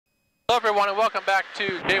Hello everyone and welcome back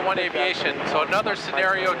to J1 Aviation. So another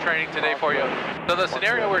scenario training today for you. So the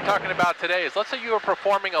scenario we're talking about today is, let's say you are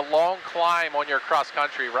performing a long climb on your cross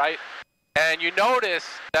country, right? And you notice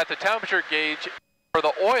that the temperature gauge for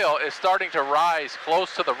the oil is starting to rise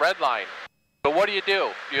close to the red line. So what do?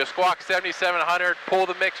 You squawk 7700, pull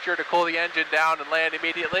the mixture to cool the engine down and land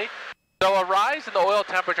immediately. So a rise in the oil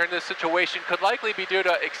temperature in this situation could likely be due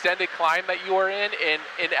to extended climb that you are in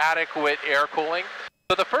inadequate air cooling.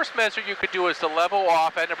 So the first measure you could do is to level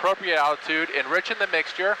off at an appropriate altitude, enrich in the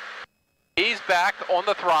mixture, ease back on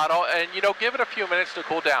the throttle, and give it a few minutes to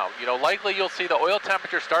cool down. Likely you'll see the oil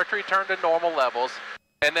temperature start to return to normal levels,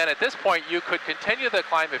 and then at this point you could continue the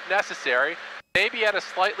climb if necessary, maybe at a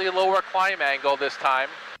slightly lower climb angle this time.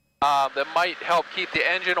 That might help keep the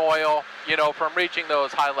engine oil, from reaching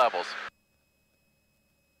those high levels.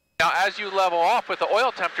 Now, as you level off with the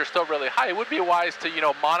oil temperature still really high, it would be wise to,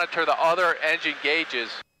 monitor the other engine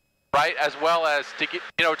gauges, right, as well as to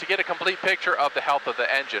get a complete picture of the health of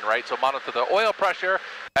the engine, right? So monitor the oil pressure.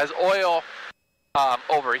 As oil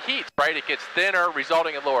overheats, right, it gets thinner,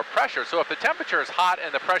 resulting in lower pressure. So if the temperature is hot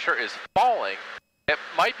and the pressure is falling, it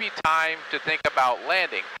might be time to think about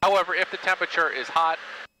landing. However, if the temperature is hot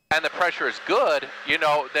and the pressure is good,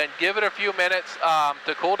 then give it a few minutes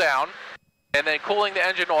to cool down. And then cooling the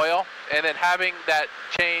engine oil, and then having that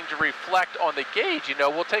change reflect on the gauge,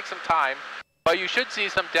 will take some time, but you should see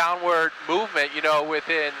some downward movement,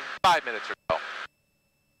 within 5 minutes or so.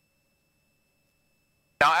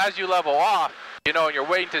 Now, as you level off, and you're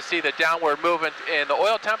waiting to see the downward movement in the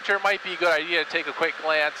oil temperature, it might be a good idea to take a quick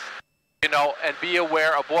glance, and be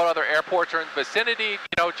aware of what other airports are in the vicinity,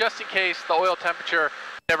 just in case the oil temperature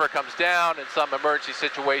never comes down and some emergency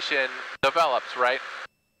situation develops, right?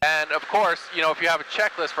 And of course, if you have a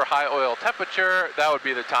checklist for high oil temperature, that would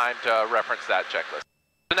be the time to reference that checklist.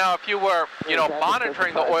 So now if you were,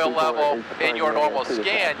 monitoring the oil level in your normal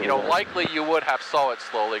scan, likely you would have saw it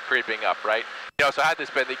slowly creeping up, right? So had this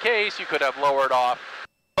been the case, you could have lowered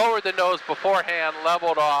the nose beforehand,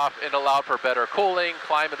 leveled off, and allowed for better cooling,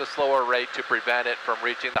 climb at a slower rate to prevent it from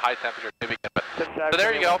reaching the high temperature to begin with. So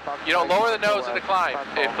there you go. Lower the nose in the climb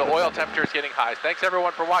if the oil temperature is getting high. Thanks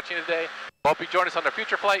everyone for watching today. Hope you join us on a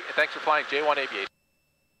future flight, and thanks for flying J1 Aviation.